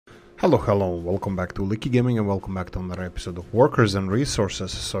Hello, welcome back to Oolykee Gaming and welcome back to another episode of Workers and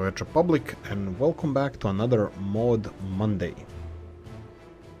Resources Soviet Republic, and welcome back to another Mod Monday.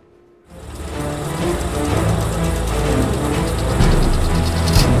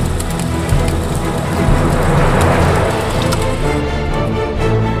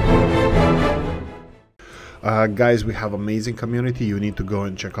 Guys, we have amazing community. You need to go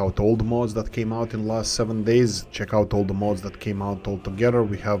and check out all the mods that came out in the last 7 days. Check out all the mods that came out all together.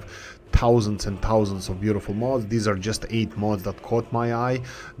 We have thousands and thousands of beautiful mods. These are just 8 mods that caught my eye.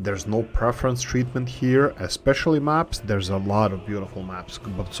 There's no preference treatment here, especially maps. There's a lot of beautiful maps,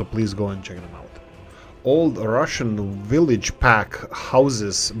 so please go and check them out. Old Russian Village Pack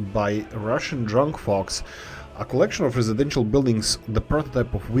Houses by Russian Drunk Fox. A collection of residential buildings, the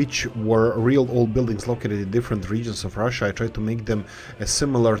prototype of which were real old buildings located in different regions of Russia. I tried to make them as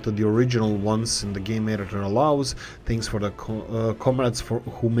similar to the original ones in the game editor allows. Thanks for the comrades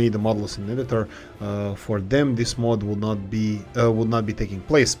who made the models in the editor. For them, this mod would not be taking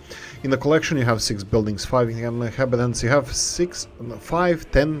place. In the collection, you have 6 buildings, 5 inhabitants. You have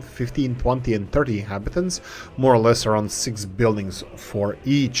 5, 10, 15, 20, and 30 inhabitants. More or less around 6 buildings for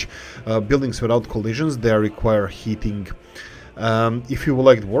each. Buildings without collisions. They are require heating. If you would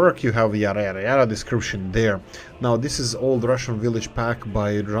like to work, you have yada yada yada description there. Now this is Old Russian Village Pack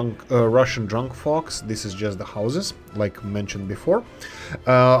by Russian Drunk Fox. This is just the houses, like mentioned before.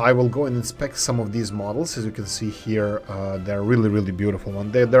 I will go and inspect some of these models. As you can see here, they're really beautiful,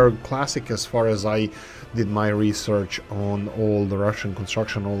 and they're classic as far as I did my research on all the Russian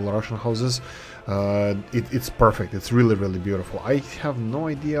construction, all the Russian houses. It's perfect. It's really beautiful. I have no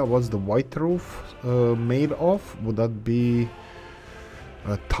idea what's the white roof made of. Would that be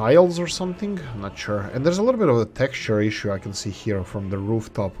tiles or something? I'm not sure. And there's a little bit of a texture issue I can see here from the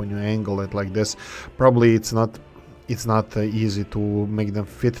rooftop when you angle it like this. Probably it's not easy to make them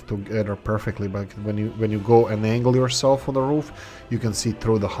fit together perfectly, but when you go and angle yourself on the roof, you can see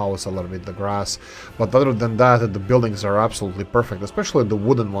through the house a little bit, the grass. But other than that, the buildings are absolutely perfect, especially the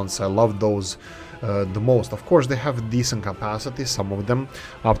wooden ones. I love those the most. Of course, they have decent capacity, some of them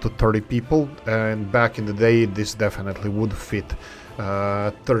up to 30 people, and back in the day this definitely would fit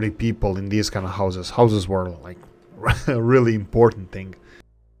 30 people in these kind of houses. Houses were like a really important thing.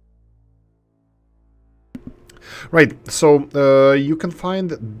 Right, so you can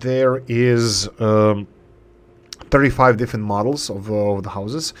find there is 35 different models of the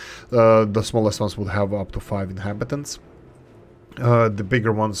houses. The smallest ones would have up to 5 inhabitants. The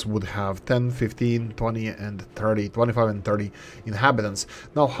bigger ones would have 10, 15, 20, and 30, 25 and 30 inhabitants.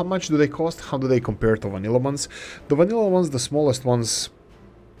 Now, how much do they cost? How do they compare to vanilla ones? The vanilla ones, the smallest ones,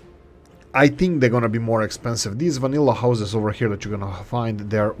 I think they're gonna be more expensive. These vanilla houses over here that you're gonna find,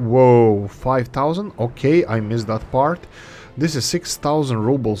 they're, whoa, 5,000? Okay, I missed that part. This is 6,000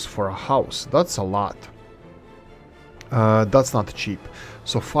 rubles for a house. That's a lot. That's not cheap.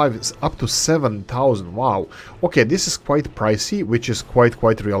 So 5 is up to 7,000. Wow. Okay, this is quite pricey, which is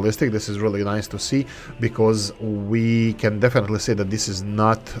quite realistic. This is really nice to see, because we can definitely say that this is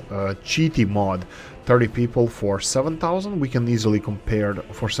not a cheaty mod. 30 people for 7,000, we can easily compare,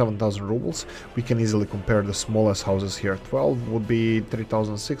 for 7,000 rubles, we can easily compare the smallest houses here. 12 would be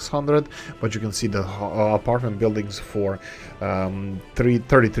 3,600, but you can see the apartment buildings for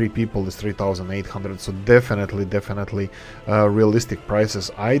 33 people is 3,800, so definitely realistic prices.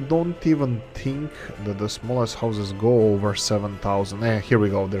 I don't even think that the smallest houses go over 7,000. Here we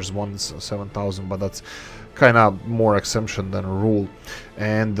go, there's one 7,000, but that's kind of more exception than a rule.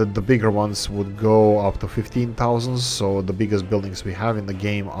 And the bigger ones would go up to 15,000, so the biggest buildings we have in the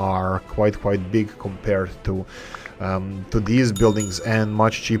game are quite big compared to these buildings, and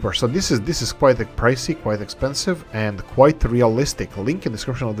much cheaper. So this is quite pricey, quite expensive, and quite realistic. Link in the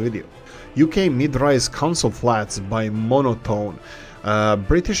description of the video. UK mid-rise council flats by Monotone.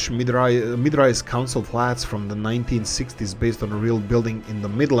 British mid-rise council flats from the 1960s, based on a real building in the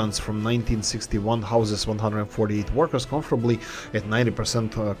Midlands from 1961. Houses 148 workers comfortably at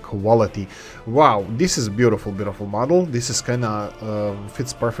 90% quality. Wow, this is a beautiful model. This is kind of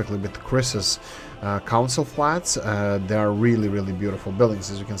fits perfectly with Chris's council flats. They are really beautiful buildings.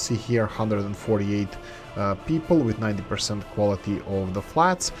 As you can see here, 148 people with 90% quality of the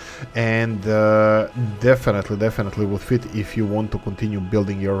flats, and definitely would fit if you want to continue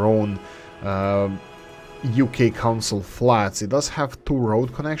building your own UK council flats. It does have 2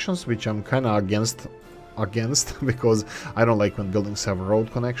 road connections, which I'm kind of against against because I don't like when buildings have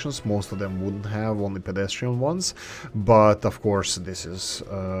road connections. Most of them wouldn't have, only pedestrian ones. But of course, this is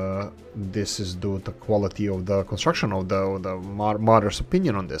due to the quality of the construction of the modder's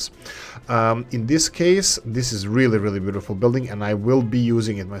opinion on this. In this case, this is really beautiful building, and I will be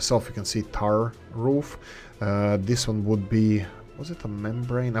using it myself. You can see tar roof. This one would be, was it a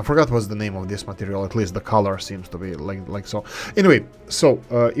membrane? I forgot what's the name of this material. At least the color seems to be like so. Anyway, so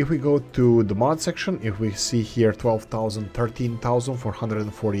if we go to the mod section, if we see here 12,000, 13,000 for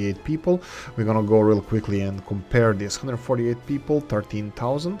 148 people, we're gonna go real quickly and compare this. 148 people,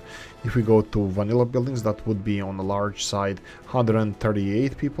 13,000. If we go to vanilla buildings, that would be on the large side.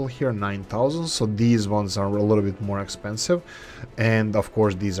 138 people here, 9,000. So these ones are a little bit more expensive, and of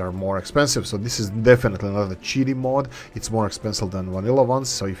course these are more expensive. So this is definitely not a cheaty mod. It's more expensive than vanilla ones.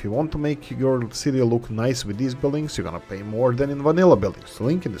 So if you want to make your city look nice with these buildings, you're gonna pay more than in vanilla buildings.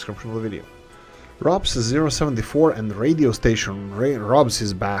 Link in the description of the video. Robs 074 and radio station. Robs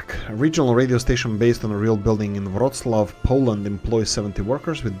is back. A regional radio station based on a real building in Wrocław, Poland employs 70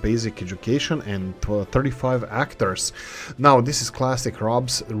 workers with basic education and 35 actors. Now this is classic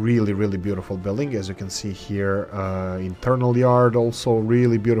Robs, really beautiful building. As you can see here, internal yard also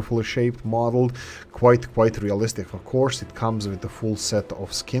really beautifully shaped, modeled, quite realistic. Of course, it comes with a full set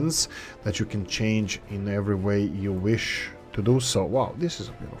of skins that you can change in every way you wish to do so. Wow, this is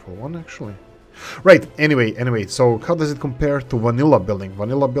a beautiful one actually. Right, anyway, so how does it compare to vanilla building?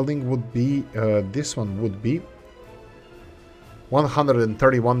 Vanilla building would be, this one would be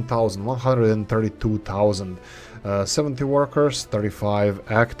 131,000, 132,000, 70 workers, 35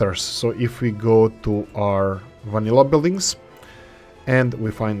 actors. So if we go to our vanilla buildings and we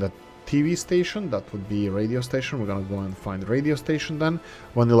find that TV station, that would be radio station, we're gonna go and find radio station then.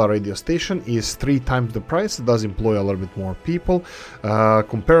 Vanilla radio station is 3 times the price. It does employ a little bit more people.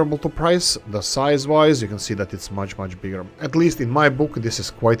 Comparable to price, the size wise, you can see that it's much bigger. At least in my book, this is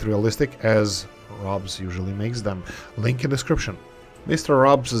quite realistic, as Robs usually makes them. Link in description. Mr.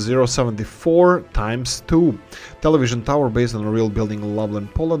 Robs 074 times 2. Television tower based on a real building in Lublin,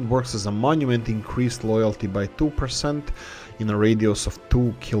 Poland, works as a monument, increased loyalty by 2% in a radius of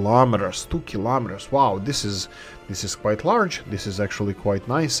 2 kilometers. 2 kilometers. Wow, this is quite large. This is actually quite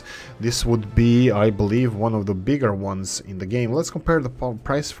nice. This would be, I believe, one of the bigger ones in the game. Let's compare the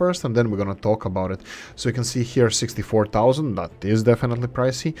price first, and then we're gonna talk about it. So you can see here 64,000. That is definitely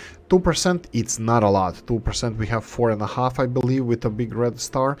pricey. 2%, it's not a lot. 2%, we have 4.5, I believe, with a big red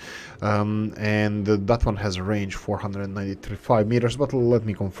star, and that one has a range 495 meters. But let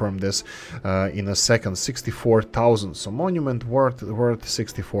me confirm this in a second. 64,000. So monument worth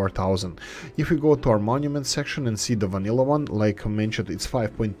 64,000. If we go to our monument section and see the vanilla one, like I mentioned, it's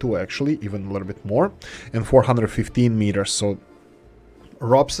 5.2 actually, even a little bit more, and 415 meters. So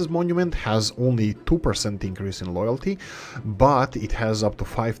Robs' monument has only 2% increase in loyalty, but it has up to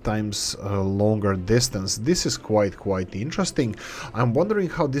 5 times longer distance. This is quite interesting. I'm wondering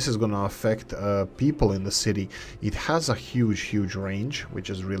how this is gonna affect people in the city. It has a huge range,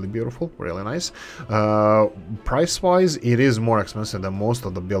 which is really beautiful, really nice. Price-wise, it is more expensive than most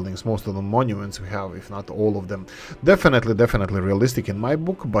of the buildings, most of the monuments we have, if not all of them. Definitely realistic in my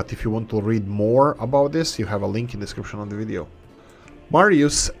book, but if you want to read more about this, you have a link in the description of the video.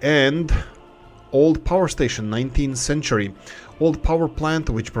 Marius and old power station, 19th century. Old power plant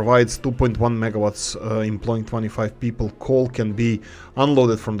which provides 2.1 megawatts, employing 25 people. Coal can be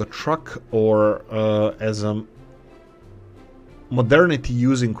unloaded from the truck or as a modernity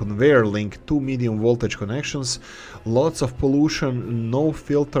using conveyor link, 2 medium voltage connections, lots of pollution, no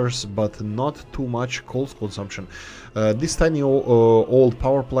filters, but not too much coal consumption. This tiny old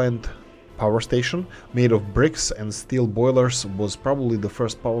power plant power station made of bricks and steel boilers was probably the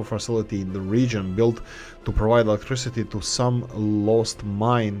first power facility in the region built to provide electricity to some lost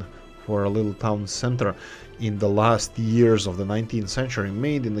mine for a little town center in the last years of the 19th century.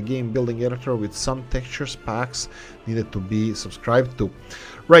 Made in the game building editor with some textures packs needed to be subscribed to.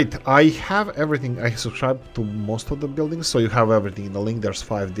 Right, I have everything. I subscribed to most of the buildings, so you have everything in the link. There's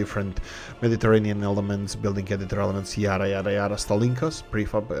 5 different Mediterranean elements, building editor elements, yada Stalinkas,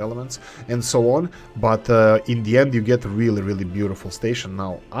 prefab elements, and so on. But in the end, you get a really beautiful station.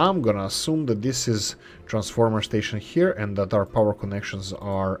 Now, I'm gonna assume that this is transformer station here, and that our power connections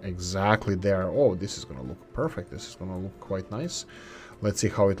are exactly there. Oh, this is gonna look perfect. This is gonna look quite nice. Let's see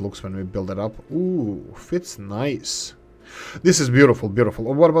how it looks when we build it up. Ooh, fits nice. This is beautiful, beautiful.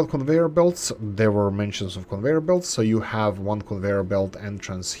 What about conveyor belts? There were mentions of conveyor belts. So you have one conveyor belt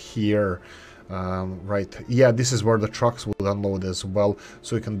entrance here. Right, yeah, this is where the trucks will unload as well,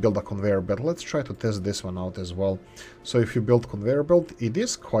 so you can build a conveyor belt. Let's try to test this one out as well. So if you build conveyor belt, it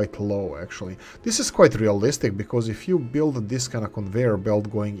is quite low actually. This is quite realistic, because if you build this kind of conveyor belt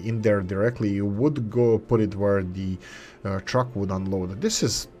going in there directly, you would go put it where the truck would unload. This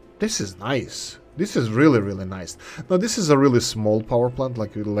is nice. This is really, really nice. Now, this is a really small power plant,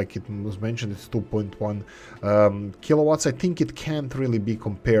 like it was mentioned. It's 2.1 kilowatts. I think it can't really be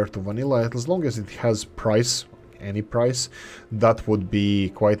compared to vanilla, as long as it has price, any price, that would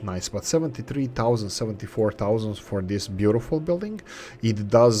be quite nice. But 73,000, 74,000 for this beautiful building, it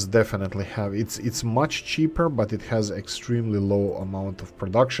does definitely have, it's much cheaper, but it has extremely low amount of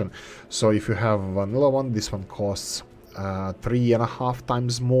production. So if you have a vanilla one, this one costs 3.5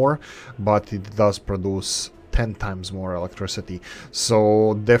 times more, but it does produce 10 times more electricity.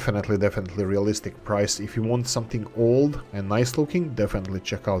 So definitely realistic price. If you want something old and nice looking, definitely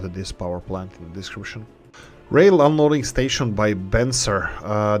check out this power plant in the description. Rail unloading station by Benser.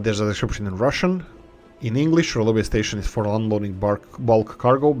 There's a description in Russian. In English, railway station is for unloading bulk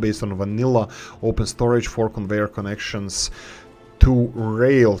cargo based on vanilla open storage for conveyor connections to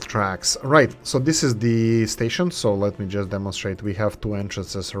rail tracks. Right, so this is the station. So let me just demonstrate. We have two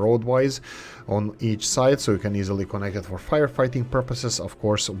entrances roadwise on each side, so you can easily connect it for firefighting purposes. Of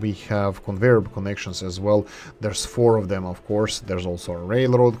course, we have conveyor connections as well. There's 4 of them, of course. There's also a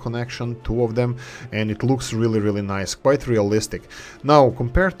railroad connection, 2 of them, and it looks really nice, quite realistic. Now,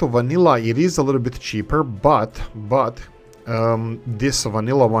 compared to vanilla, it is a little bit cheaper, but this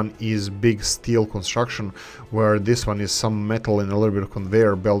vanilla one is big steel construction, where this one is some metal and a little bit of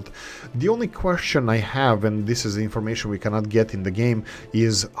conveyor belt. The only question I have, and this is information we cannot get in the game,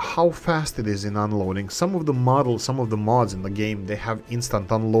 is how fast it is in unloading. Some of the models, some of the mods in the game, they have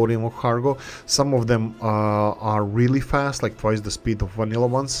instant unloading of cargo. Some of them are really fast, like twice the speed of vanilla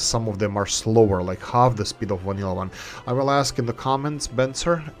ones. Some of them are slower, like half the speed of vanilla one. I will ask in the comments,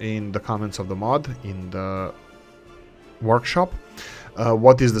 Benser, in the comments of the mod, in the workshop,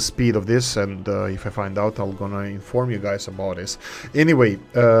 what is the speed of this, and if I find out, I'm gonna inform you guys about this. Anyway,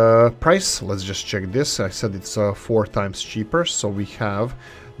 price, let's just check this. I said it's 4 times cheaper, so we have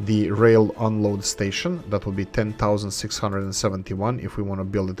the rail unload station, that will be 10,671 if we want to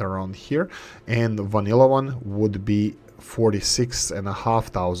build it around here, and the vanilla one would be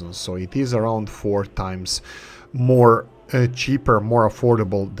 46,500, so it is around 4 times more cheaper, more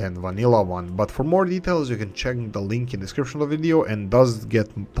affordable than vanilla one. But for more details, you can check the link in the description of the video, and does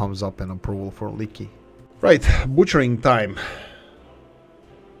get thumbs up and approval for Oolykee. Right, butchering time.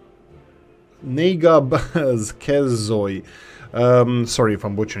 Negab Kezoi. Sorry if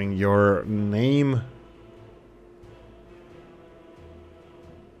I'm butchering your name.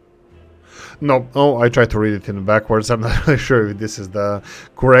 No, oh, I tried to read it in backwards. I'm not really sure if this is the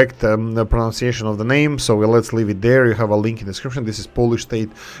correct pronunciation of the name, so let's leave it there. You have a link in the description. This is Polish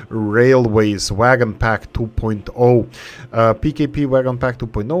State Railways Wagon Pack 2.0. PKP Wagon Pack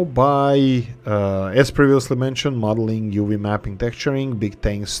 2.0 by, as previously mentioned, modeling, UV mapping, texturing. Big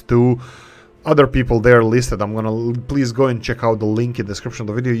thanks to other people there listed. I'm gonna, please go and check out the link in the description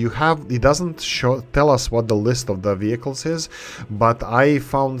of the video. You have, it doesn't tell us what the list of the vehicles is, but I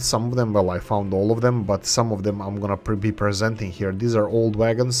found some of them. Well, I found all of them, but some of them I'm gonna be presenting here. These are old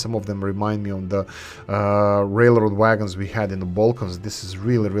wagons. Some of them remind me of the railroad wagons we had in the Balkans. This is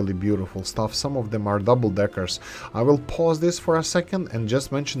really beautiful stuff. Some of them are double deckers. I will pause this for a second and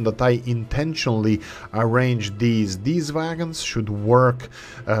just mention that I intentionally arranged these wagons should work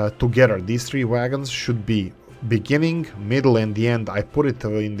together. These 3 wagons should be beginning, middle, and the end. I put it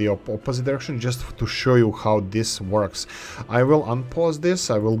in the opposite direction just to show you how this works. I will unpause this.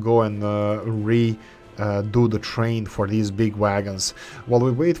 I will go and do the train for these big wagons. While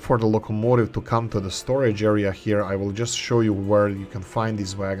we wait for the locomotive to come to the storage area here, I will just show you where you can find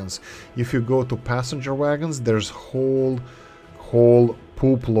these wagons. If you go to passenger wagons, there's whole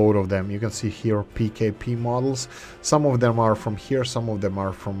poop load of them. You can see here PKP models. Some of them are from here, some of them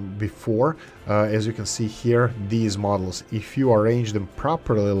are from before. As you can see here, these models, if you arrange them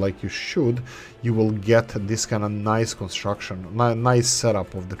properly like you should, you will get this kind of nice construction, nice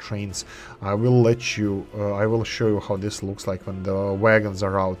setup of the trains. I will show you how this looks like when the wagons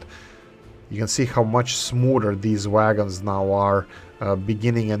are out. You can see how much smoother these wagons now are,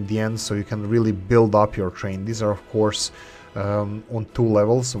 beginning and the end, so you can really build up your train. These are, of course, on 2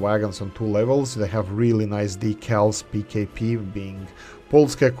 levels, wagons on 2 levels. They have really nice decals, PKP being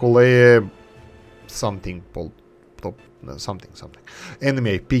Polskie Koleje something, something.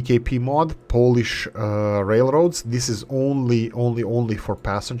 Anyway, PKP mod, Polish railroads. This is only for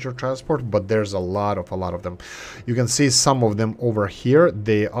passenger transport, but there's a lot of them. You can see some of them over here.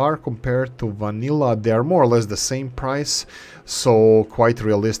 They are compared to vanilla. They are more or less the same price, so quite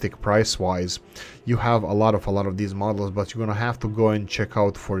realistic price wise. You have a lot of these models, but you're gonna have to go and check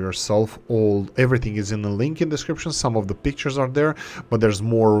out for yourself. Everything is in the link in description. Some of the pictures are there, but there's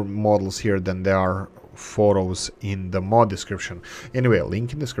more models here than there are photos in the mod description. Anyway,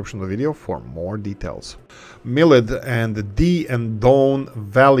 link in description of the video for more details. Millet and Dee Don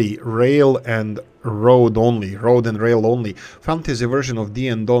Valley rail and road and rail only. Fantasy version of Dee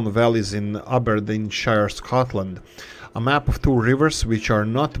Don Valleys in Aberdeenshire, Scotland. A map of 2 rivers which are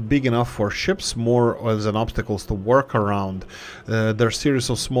not big enough for ships, more as an obstacles to work around. There are series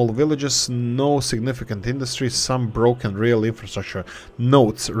of small villages, no significant industry, some broken rail infrastructure.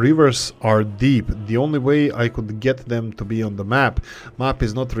 Notes: rivers are deep. The only way I could get them to be on the map. Map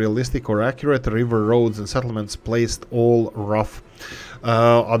is not realistic or accurate. River roads and settlements placed all rough.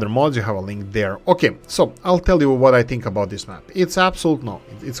 Other mods, you have a link there. Okay, so I'll tell you what I think about this map. It's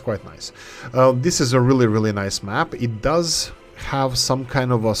it's quite nice. This is a really nice map. It does have some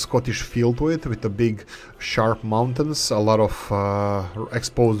kind of a Scottish feel to it, with the big sharp mountains, a lot of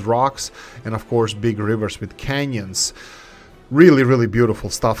exposed rocks, and of course big rivers with canyons. Really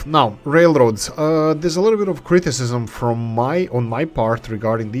beautiful stuff. Now, railroads. There's a little bit of criticism on my part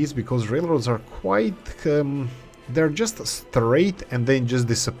regarding these, because railroads are quite they're just straight and then just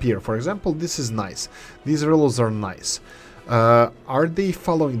disappear. For example, this is nice. These railroads are nice. Are they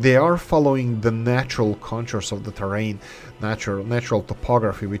following? They are following the natural contours of the terrain, natural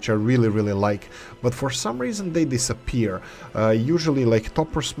topography, which I really like. But for some reason they disappear. Usually, like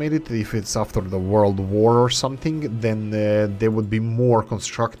Toppers made it, if it's after the World War or something, then they would be more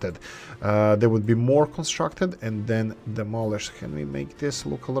constructed. And then demolished. Can we make this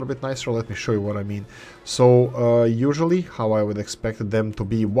look a little bit nicer? Let me show you what I mean. So usually how I would expect them to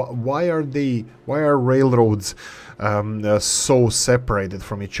be. Why are railroads so separated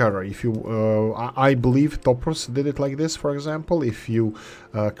from each other? If you I believe Toppers did it like this. For example, if you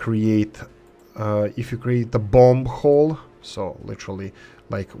create a bomb hole, so literally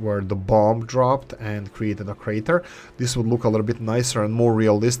like where the bomb dropped and created a crater, this would look a little bit nicer and more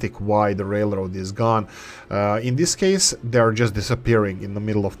realistic why the railroad is gone. In this case, they are just disappearing in the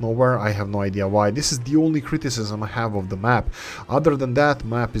middle of nowhere. I have no idea why. This is the only criticism I have of the map. Other than that,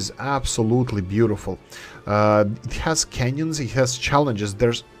 map is absolutely beautiful. It has canyons, it has challenges.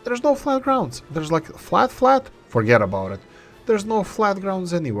 There's no flat grounds. There's like flat, forget about it. There's no flat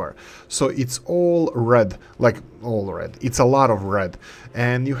grounds anywhere. So it's all red, like all red. It's a lot of red.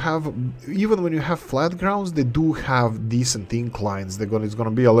 And you have, even when you have flat grounds, they do have decent inclines. It's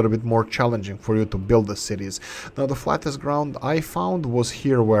gonna be a little bit more challenging for you to build the cities. Now the flattest ground I found was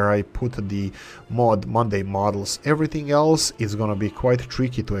here where I put the Monday models. Everything else is gonna be quite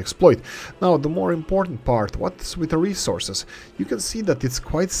tricky to exploit. Now the more important part, what's with the resources? You can see that it's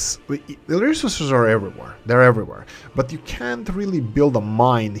quite, the resources are everywhere. They're everywhere. But you can't really build a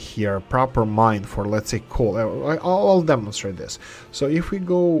mine here, proper mine for, let's say, coal. I'll demonstrate this. So if we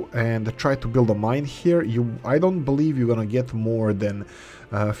go and try to build a mine here, I don't believe you're gonna get more than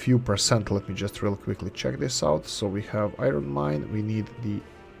a few percent. Let me just real quickly check this out. So we have iron mine, we need the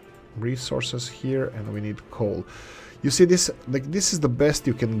resources here, and we need coal. You see this, like this is the best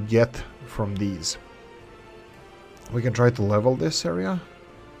you can get from these. We can try to level this area.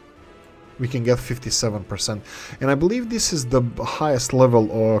 We can get 57%, and I believe this is the highest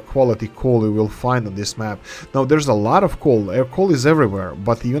level or quality coal you will find on this map. Now there's a lot of coal, coal is everywhere,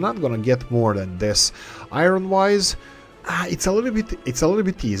 but you're not gonna get more than this. Iron wise, it's a little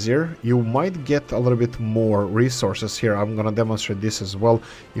bit easier. You might get a little bit more resources here. I'm gonna demonstrate this as well.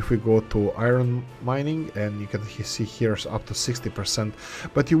 If we go to iron mining, and you can see here up to 60%,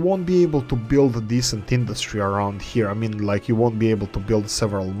 but you won't be able to build a decent industry around here. I mean, like, you won't be able to build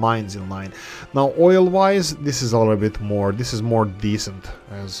several mines in line. Now oil wise, this is a little bit more, this is more decent,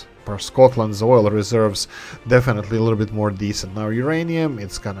 as per Scotland's oil reserves, definitely a little bit more decent. Now uranium,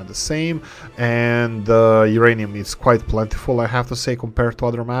 it's kind of the same, and uranium is quite plentiful, I have to say, compared to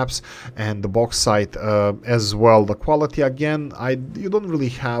other maps, and the bauxite as well. The quality, again, you don't really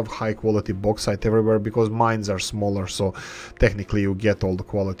have high quality bauxite everywhere because mines are smaller, so technically you get all the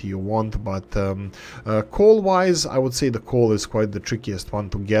quality you want. But coal wise, I would say the coal is quite the trickiest one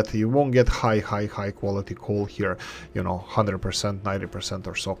to get. You won't get high quality coal here, you know, 100%, 90%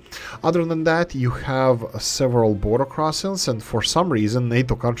 or so. Other than that, you have several border crossings, and for some reason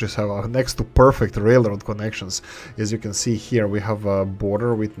NATO countries have next to perfect railroad connections. As you can see here, we have a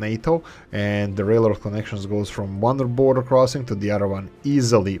border with NATO, and the railroad connections goes from one border crossing to the other one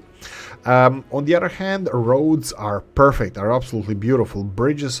easily. On the other hand, roads are perfect, are absolutely beautiful.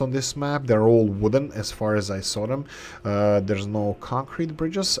 Bridges on this map, they're all wooden as far as I saw them. There's no concrete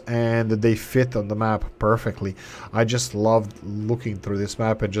bridges, and they fit on the map perfectly. I just loved looking through this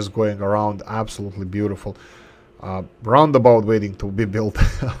map and just going around. Absolutely beautiful. Roundabout waiting to be built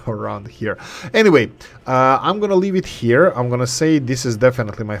around here. Anyway, I'm gonna leave it here. I'm gonna say this is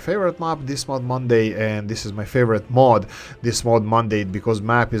definitely my favorite map this Mod Monday, and this is my favorite mod this Mod Monday, because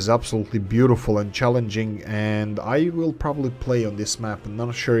map is absolutely beautiful and challenging, and I will probably play on this map. I'm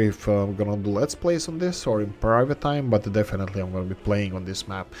not sure if I'm gonna do let's plays on this or in private time, but definitely I'm gonna be playing on this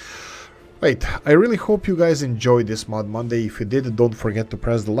map. Right, I really hope you guys enjoyed this Mod Monday. If you did, don't forget to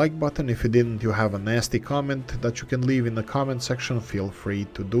press the like button. If you didn't, you have a nasty comment that you can leave in the comment section, feel free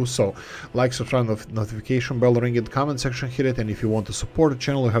to do so. Like, subscribe, notification bell, ring it, comment section, hit it, and if you want to support the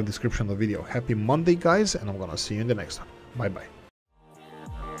channel, you have description of the video. Happy Monday, guys, and I'm gonna see you in the next one. Bye bye.